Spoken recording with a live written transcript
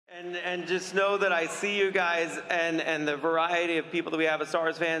And just know that I see you guys, and the variety of people that we have as Star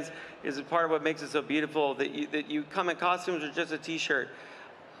Wars fans is a part of what makes it so beautiful. That you come in costumes or just a T-shirt.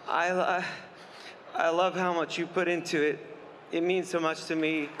 I love how much you put into it. It means so much to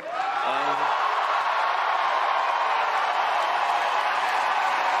me. I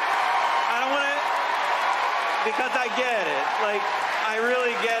don't want to, because I get it. Like, I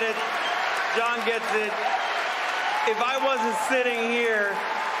really get it. John gets it. If I wasn't sitting here,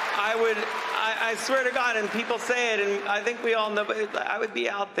 I swear to God, and people say it, and I think we all know, but I would be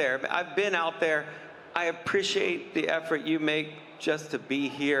out there. I've been out there. I appreciate the effort you make just to be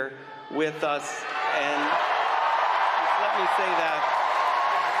here with us, and just let me say that.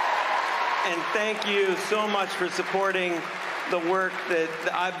 And thank you so much for supporting the work that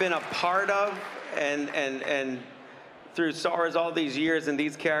I've been a part of, and through Star Wars all these years and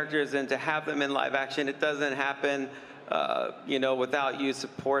these characters, and to have them in live action, it doesn't happen you know, without you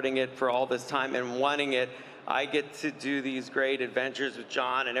supporting it for all this time and wanting it. I get to do these great adventures with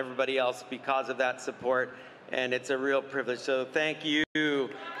John and everybody else because of that support, and it's a real privilege. So thank you